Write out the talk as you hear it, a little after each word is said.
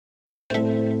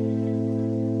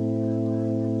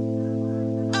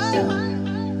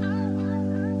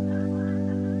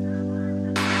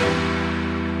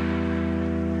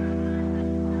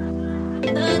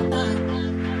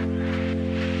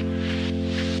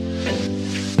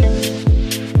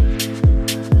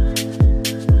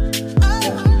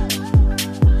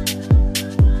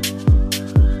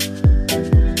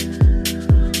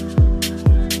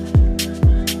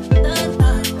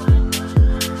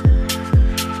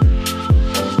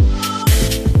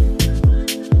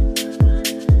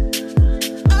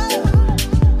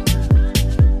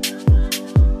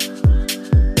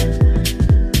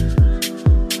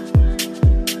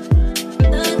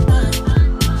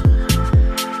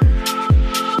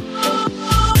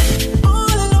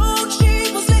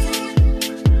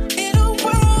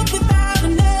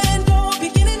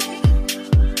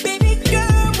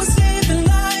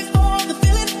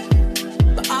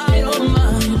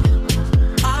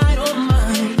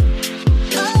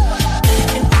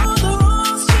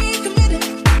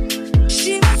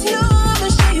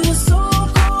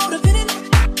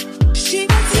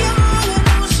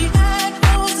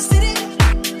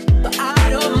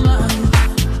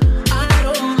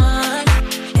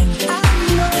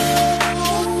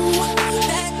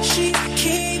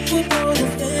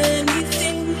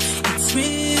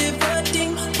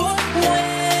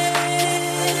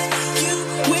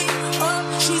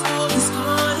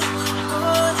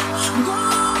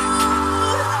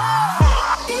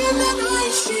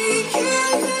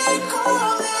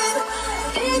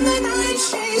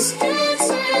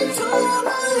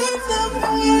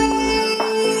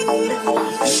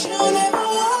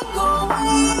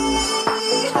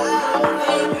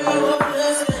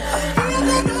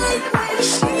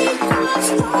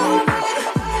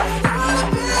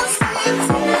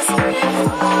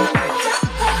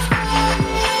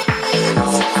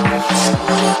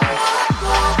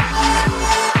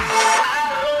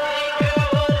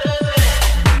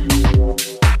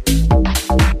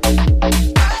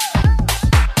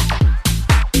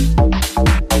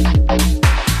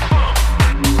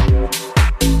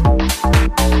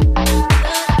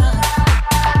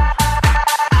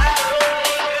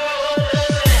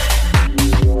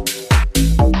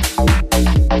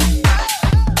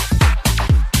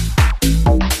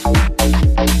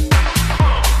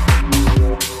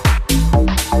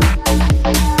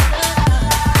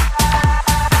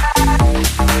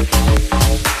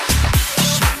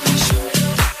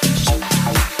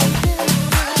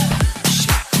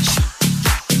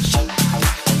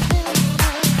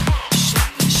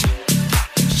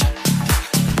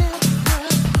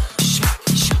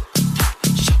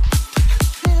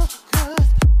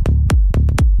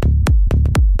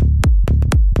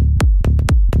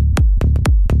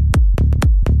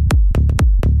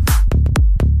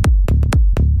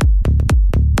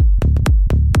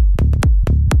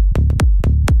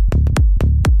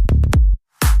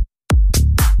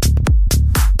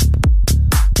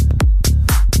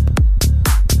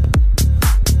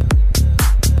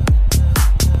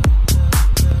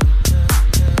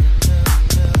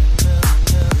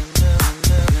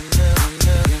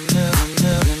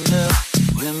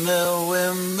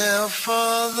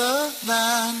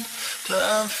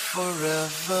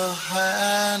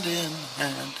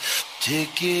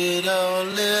Take it or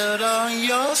live on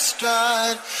your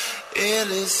stride. It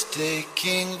is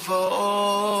taking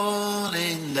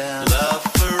falling down. Love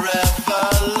forever,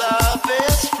 love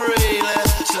is free.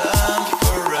 Let's turn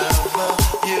forever,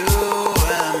 you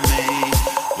and me.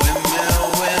 Windmill,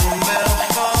 windmill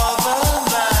for the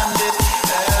land. It's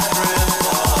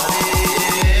everybody.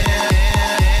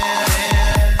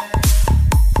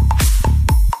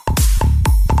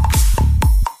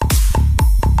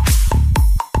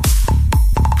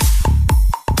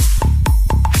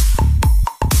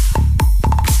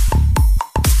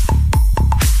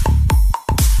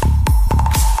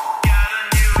 Got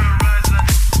a new horizon.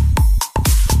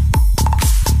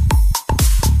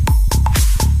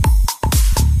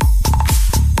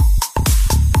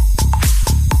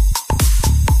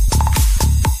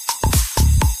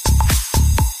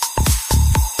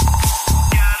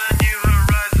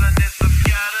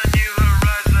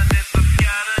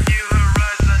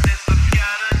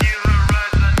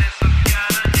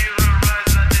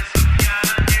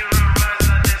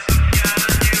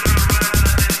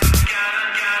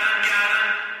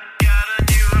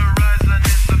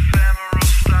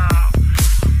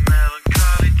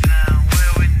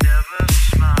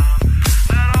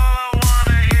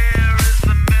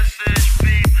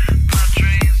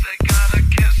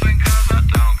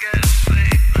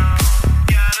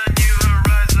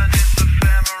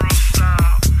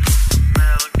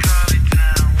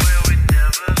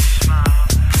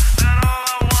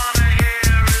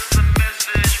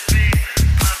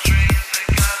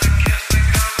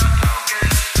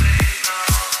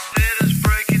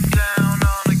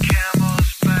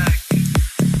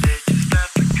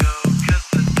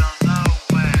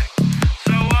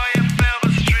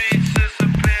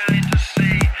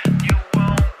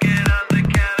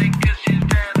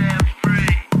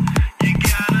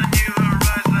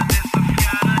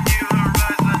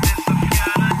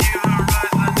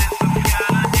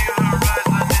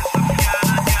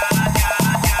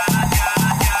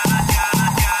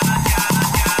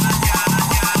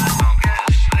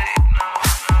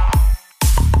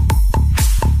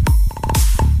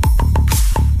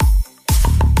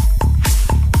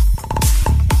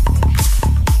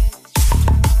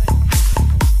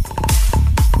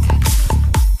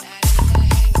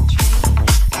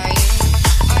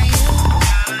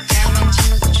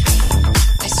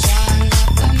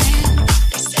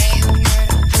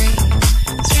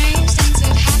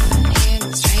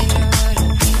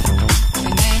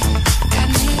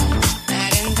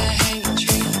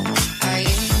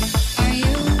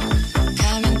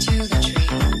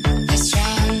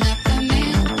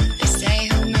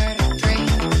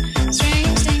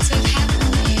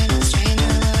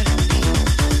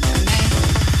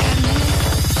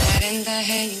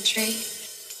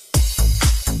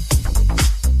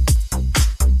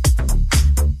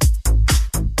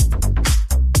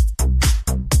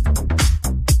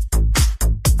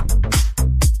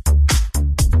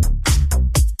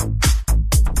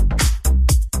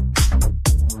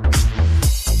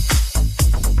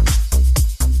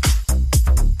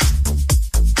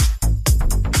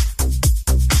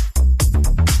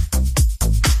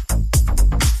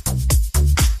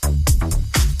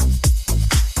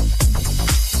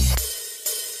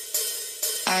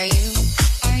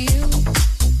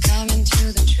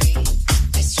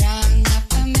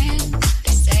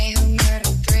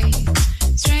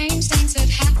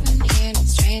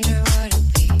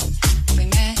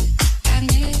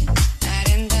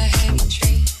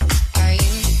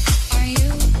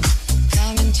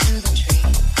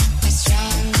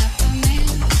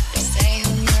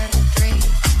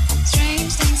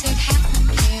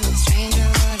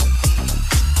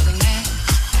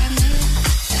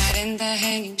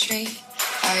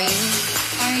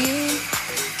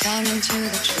 coming to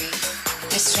the tree.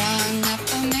 They strung up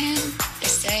a man, they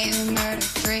say who murdered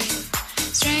three.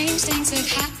 Strange things that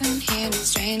happen here, no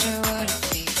stranger would it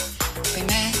be. We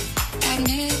met at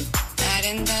midnight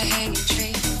in the hanging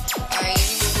tree. Are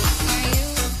you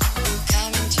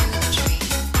coming to the tree?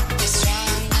 They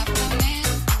strung up a man,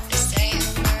 they say who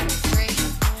murdered three.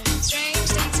 Strange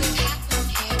things that happen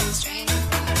here, no stranger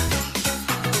would it be.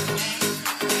 We met at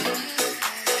midnight in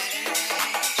the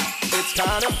hanging tree. It's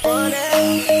kind of funny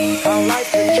how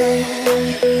life can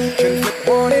change, can flip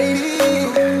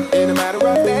 180 in a matter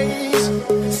of days.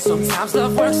 Sometimes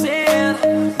love works in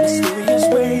mysterious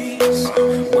ways.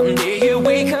 One day you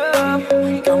wake up,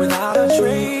 gone without a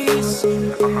trace.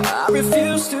 I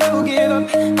refuse to give up,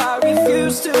 I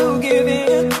refuse to give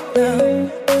in. No,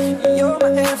 you're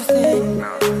my everything.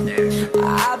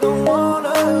 I don't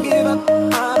wanna give up,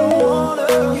 I don't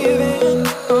wanna give in.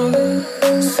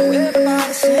 So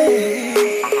everybody sing.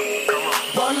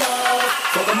 One love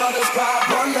for the mother's pride,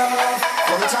 one love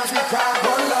for the times we cried,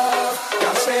 one love,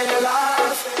 gotta stay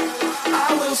alive.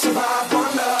 I will survive.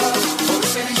 One love for the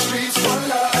city streets. One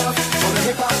love for the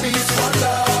hip hop beats. One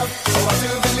love. Oh, I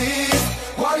do believe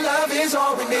one love is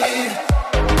all we need.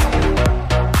 One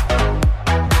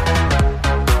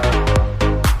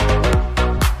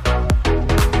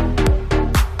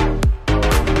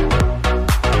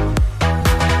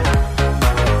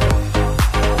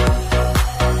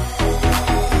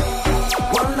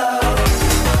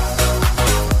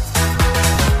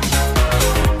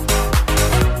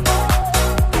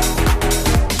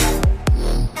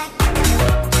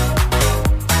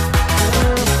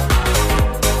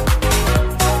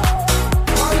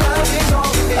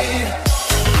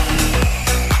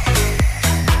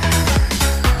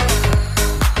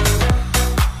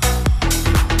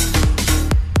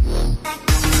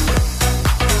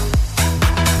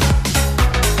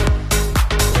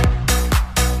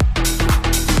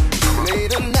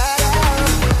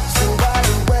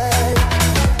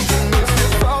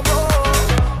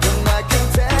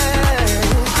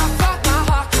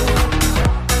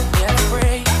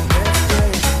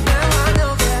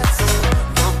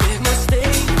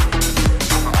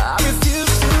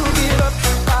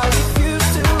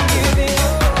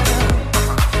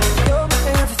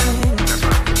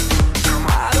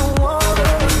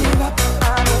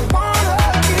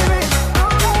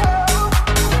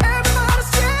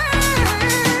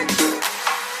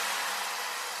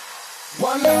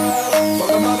love for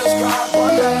the mother's pride.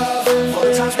 One love for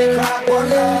the times we cried. One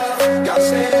love, gotta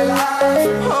stay alive.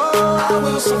 Oh, I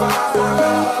will survive. One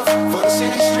love for the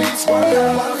city streets. One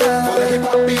love for the hip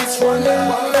hop beats. One love,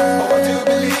 oh, I do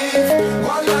believe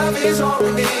one love is all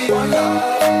we need. One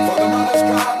love for the mother's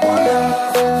pride. One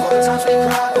love for the times we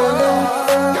cried. One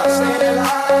love, gotta stay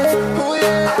alive. Oh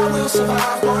yeah, I will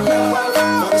survive. One love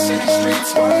for the city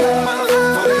streets. One love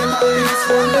for the hip hop beats.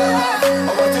 One love,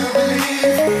 oh, I do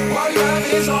believe one love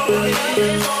is all we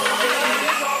need.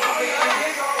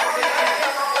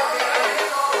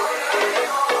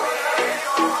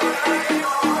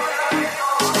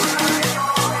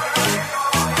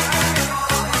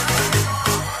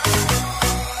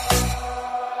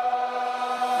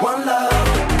 One love.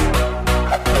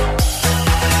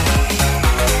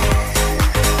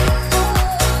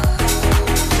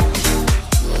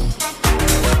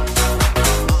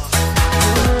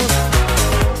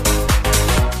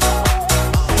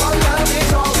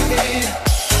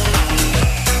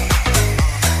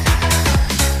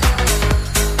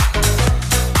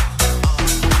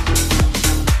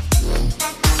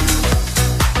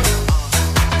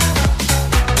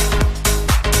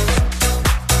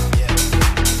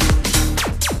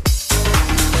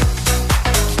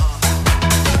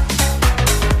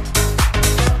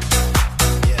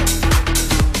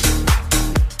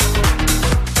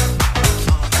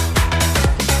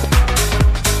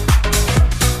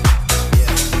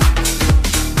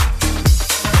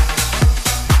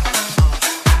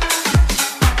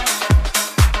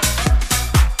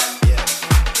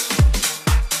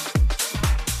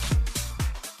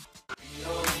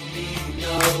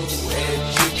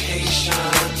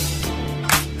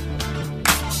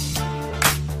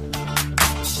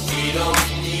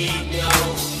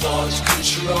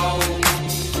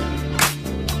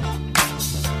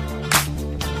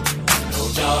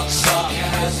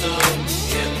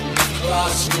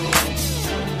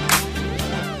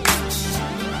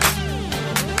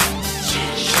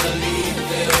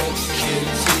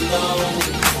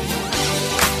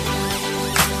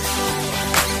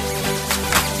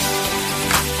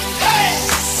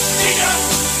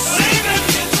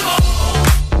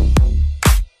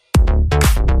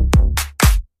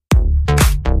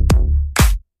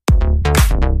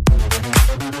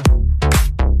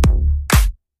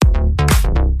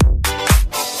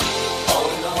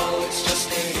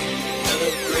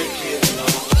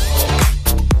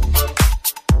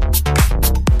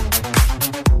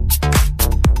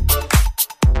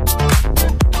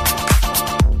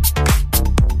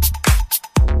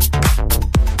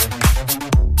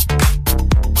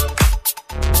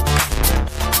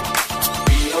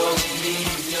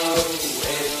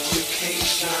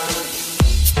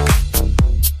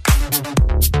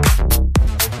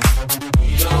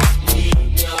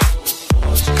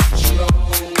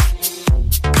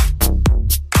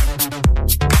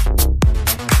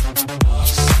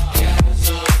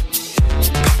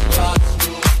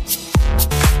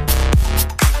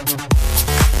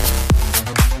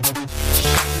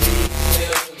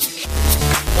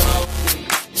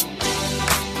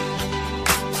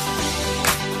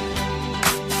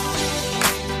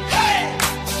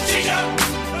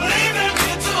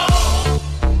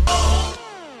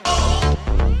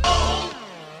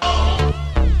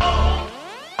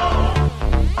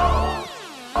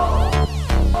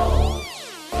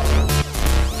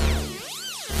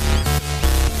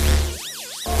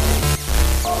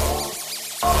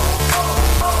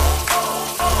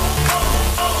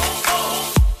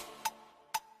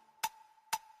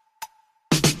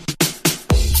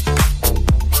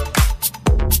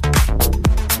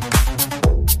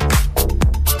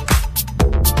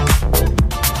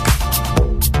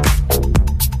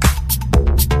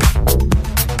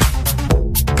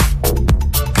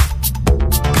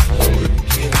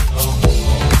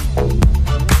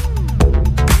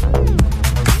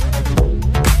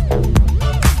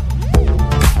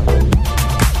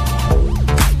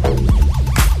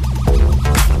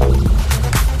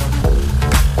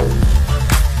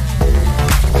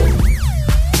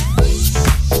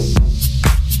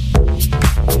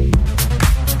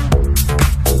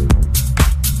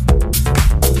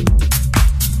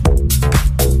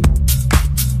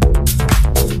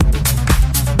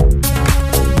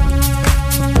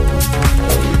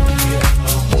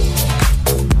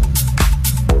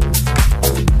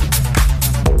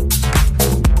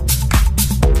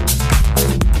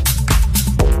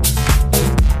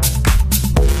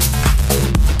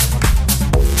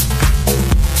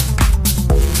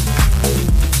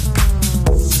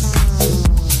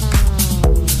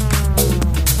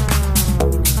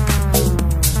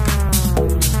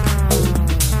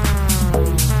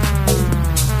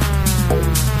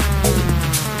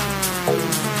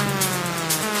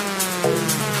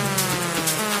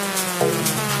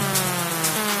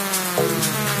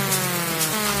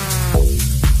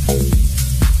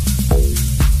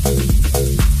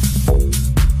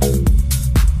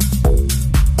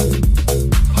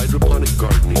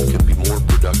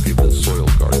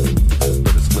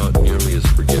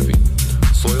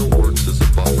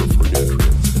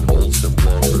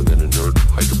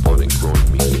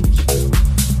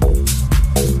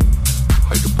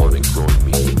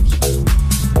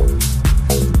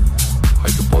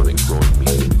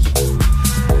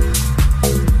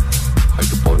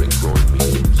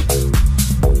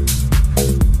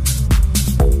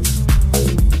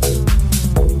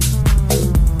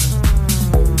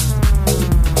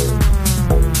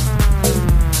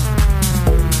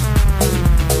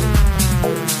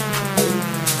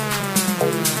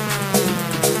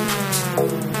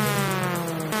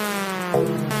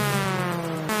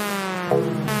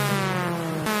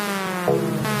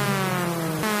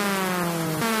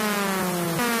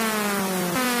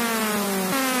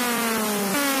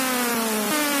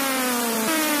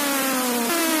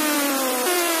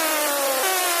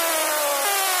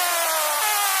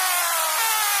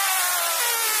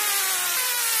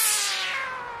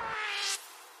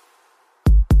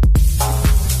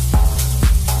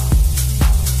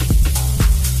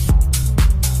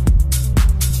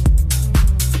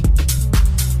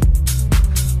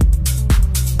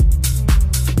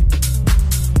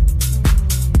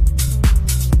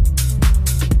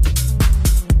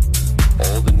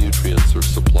 nutrients are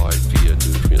supplied via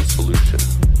nutrient solution.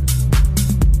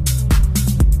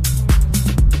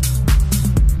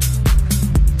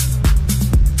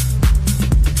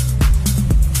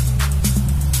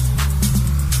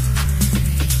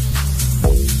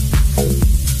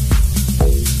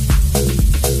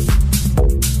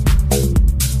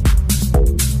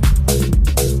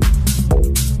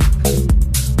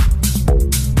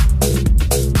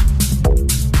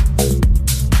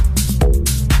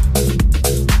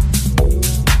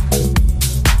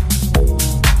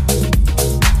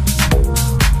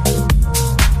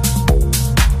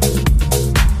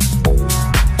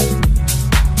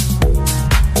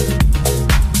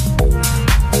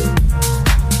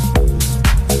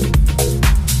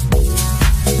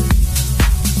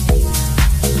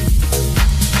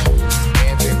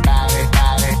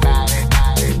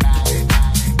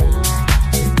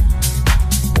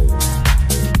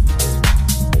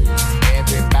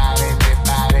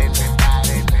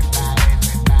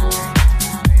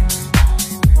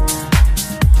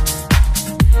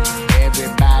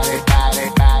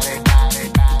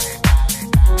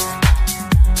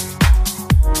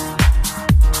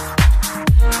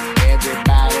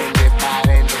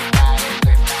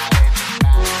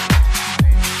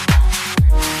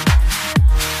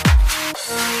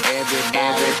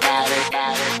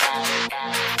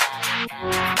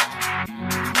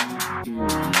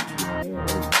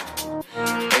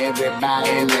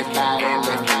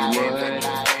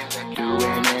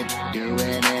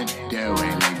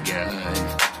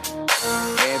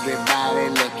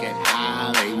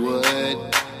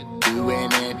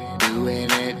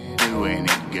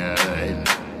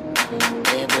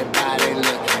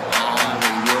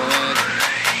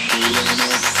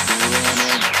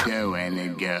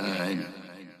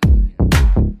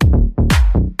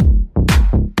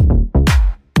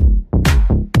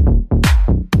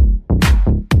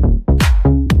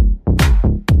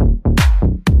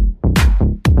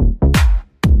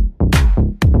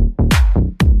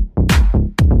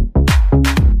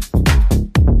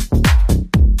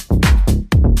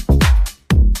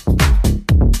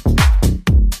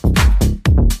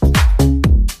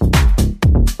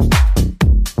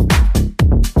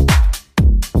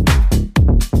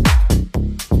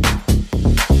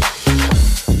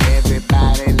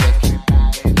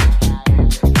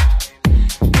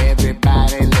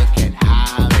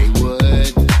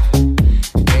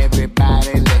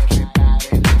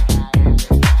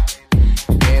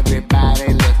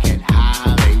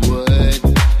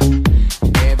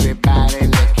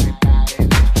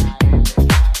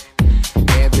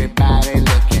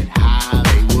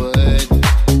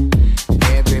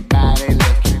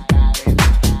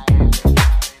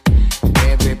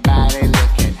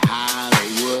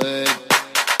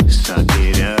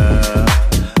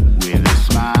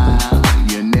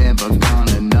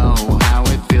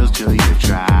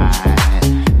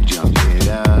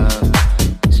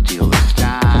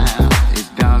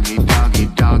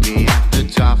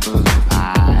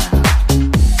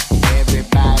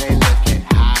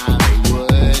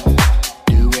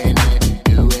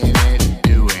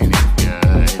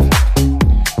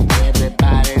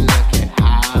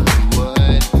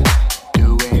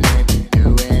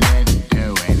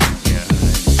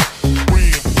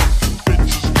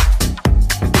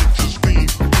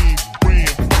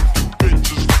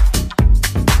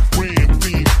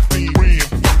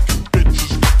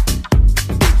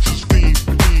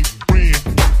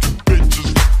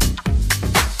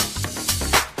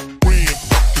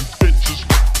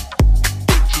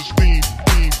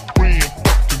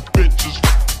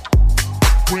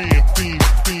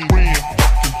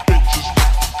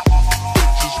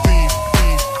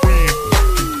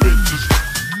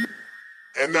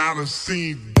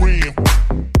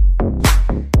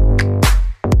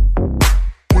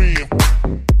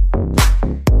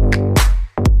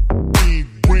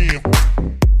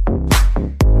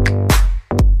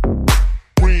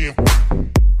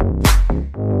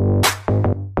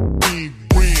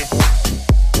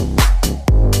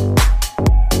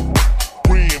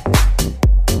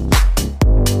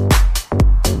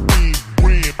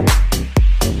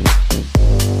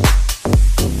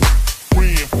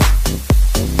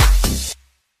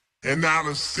 And I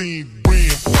done seen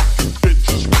real fucking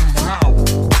bitches from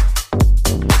Howard.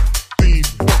 Seen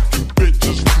fucking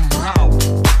bitches from Howard.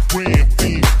 Real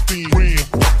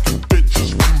fucking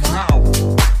bitches from Howard.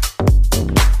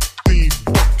 Seen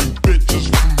fucking bitches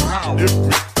from Howard.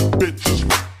 If me bitches,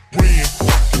 real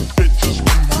fucking bitches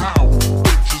from Howard.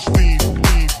 Bitches seen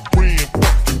real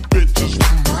fucking bitches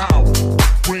from Howard.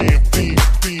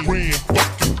 Real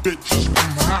fucking bitches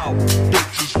from Howard.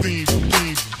 Bitches seen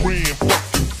real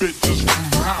fucking bitches from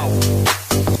Howard.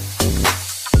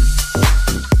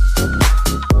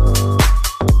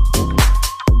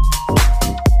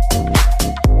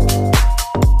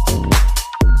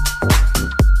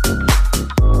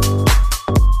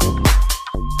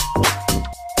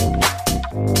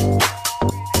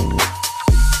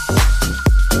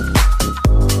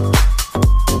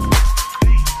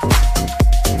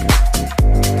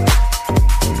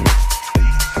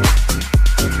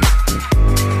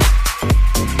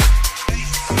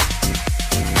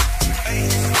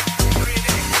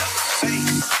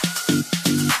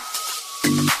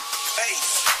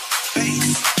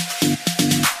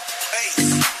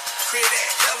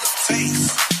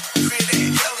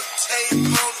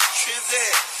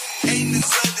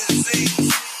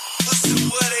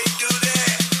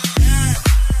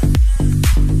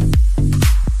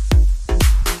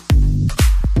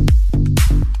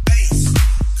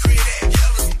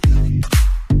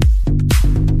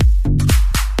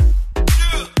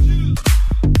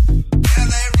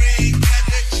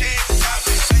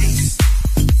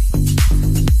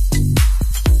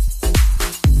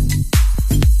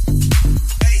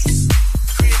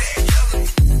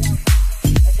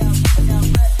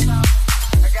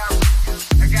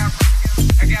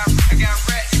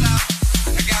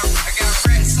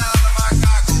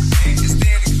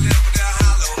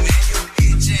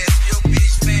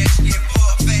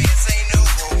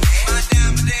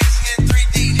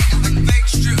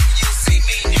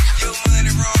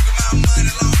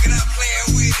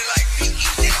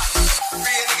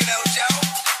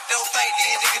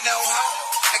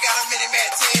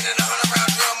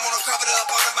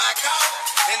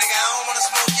 wanna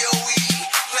smoke your weed.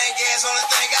 Plain gas, only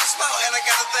thing I smoke. And I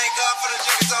gotta thank God for the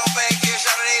drinkers on bank here.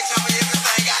 Shout out, they tell me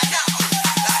everything I know.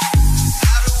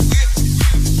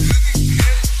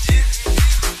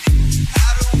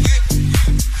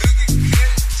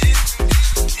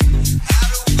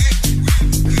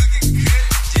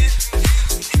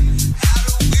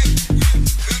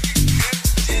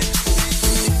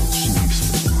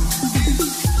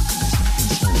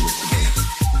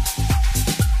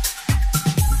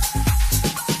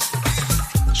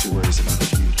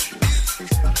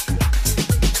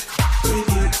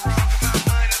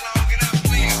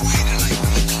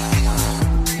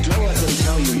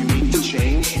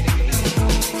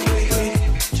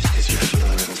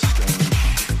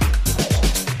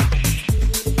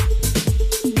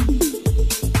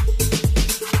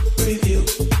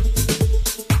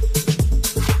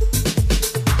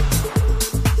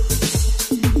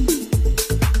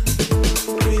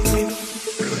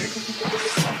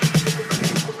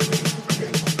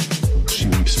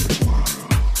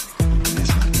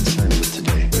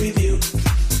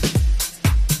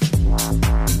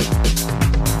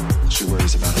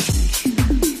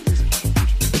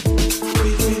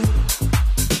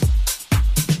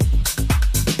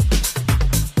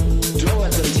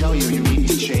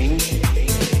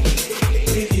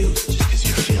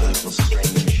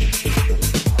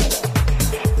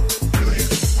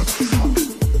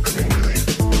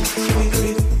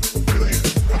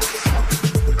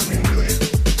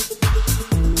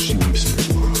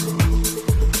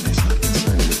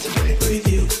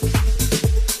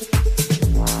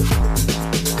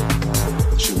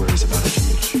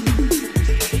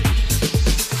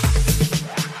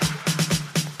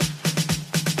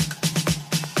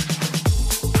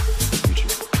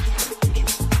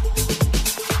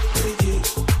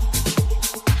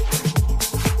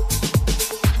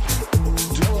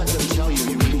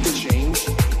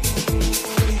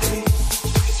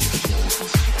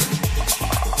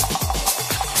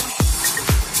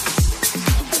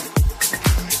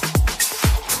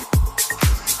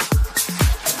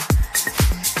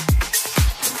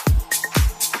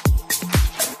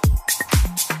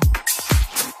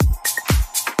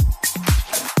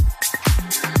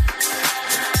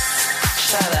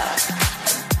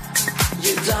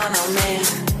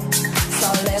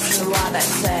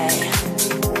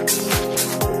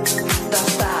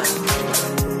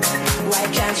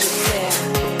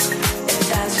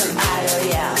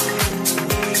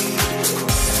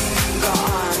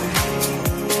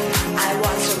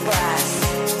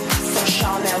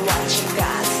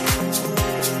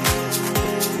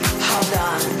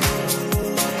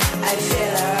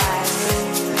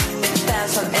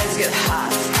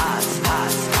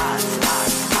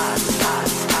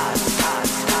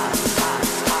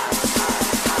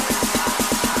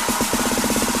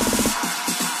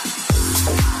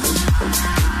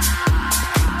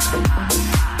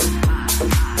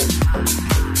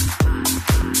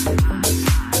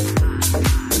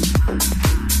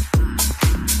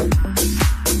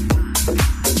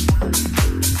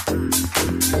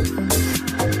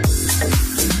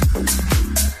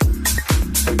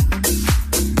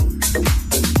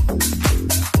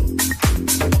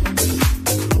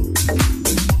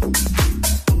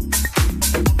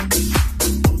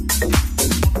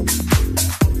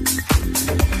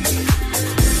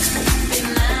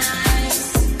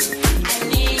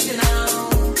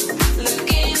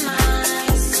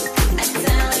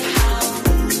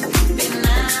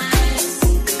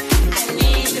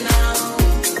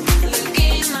 Look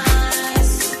in my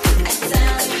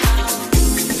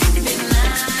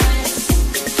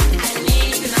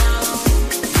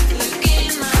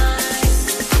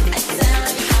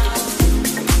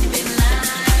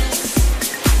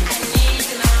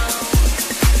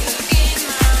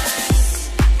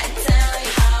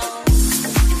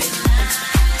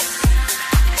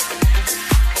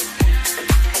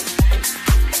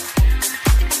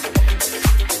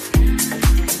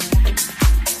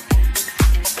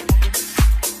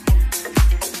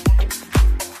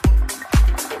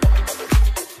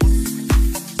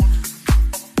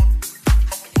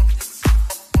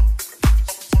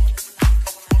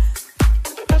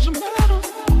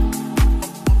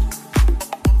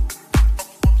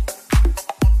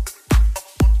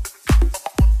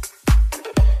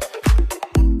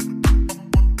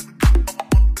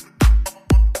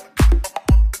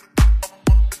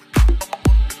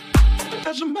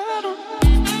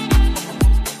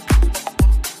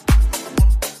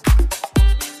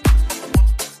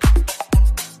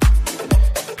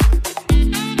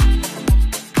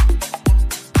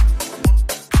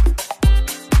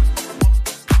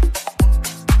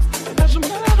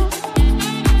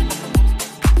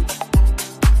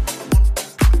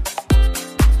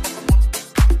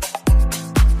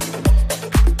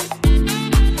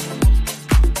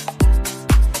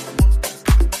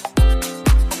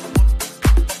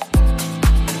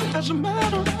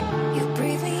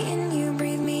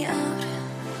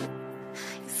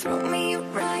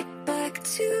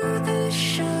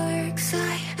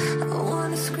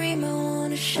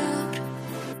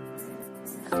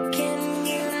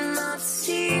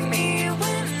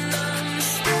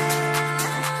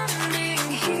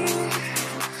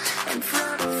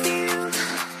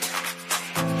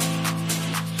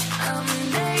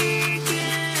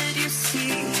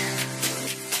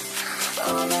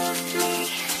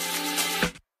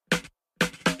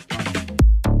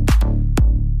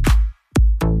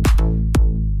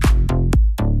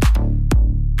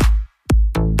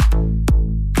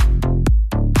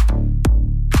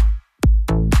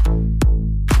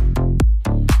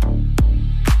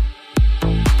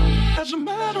doesn't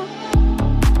matter.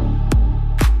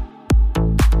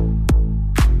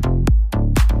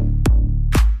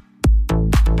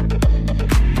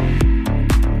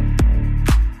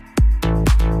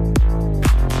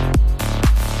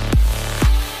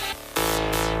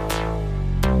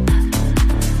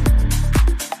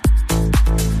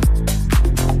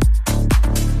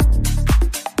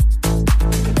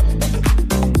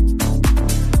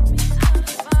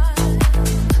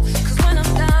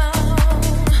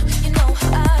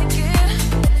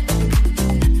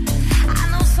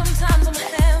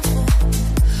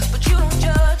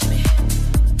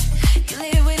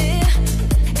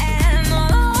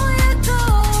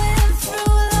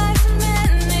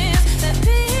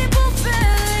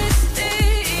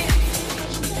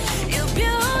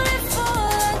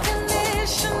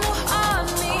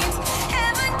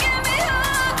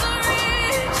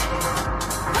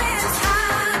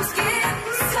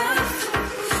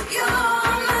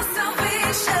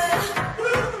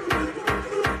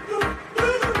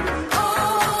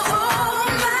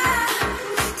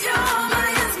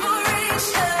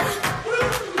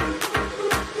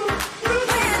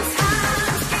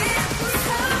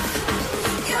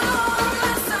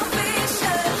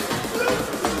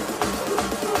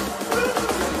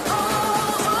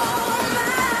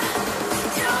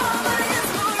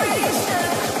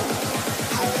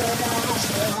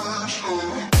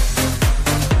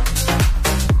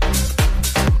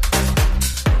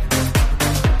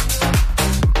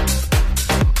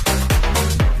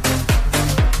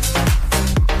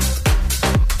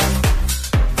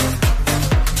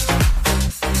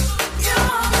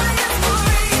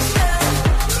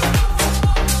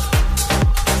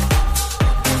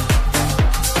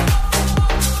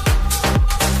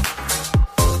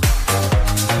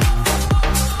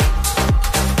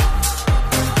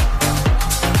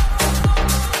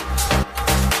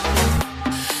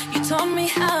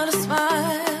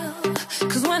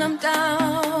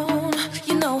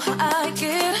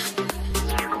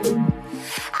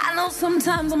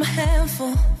 Sometimes I'm a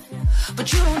handful,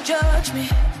 but you don't judge me.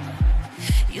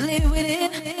 You live with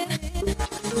it.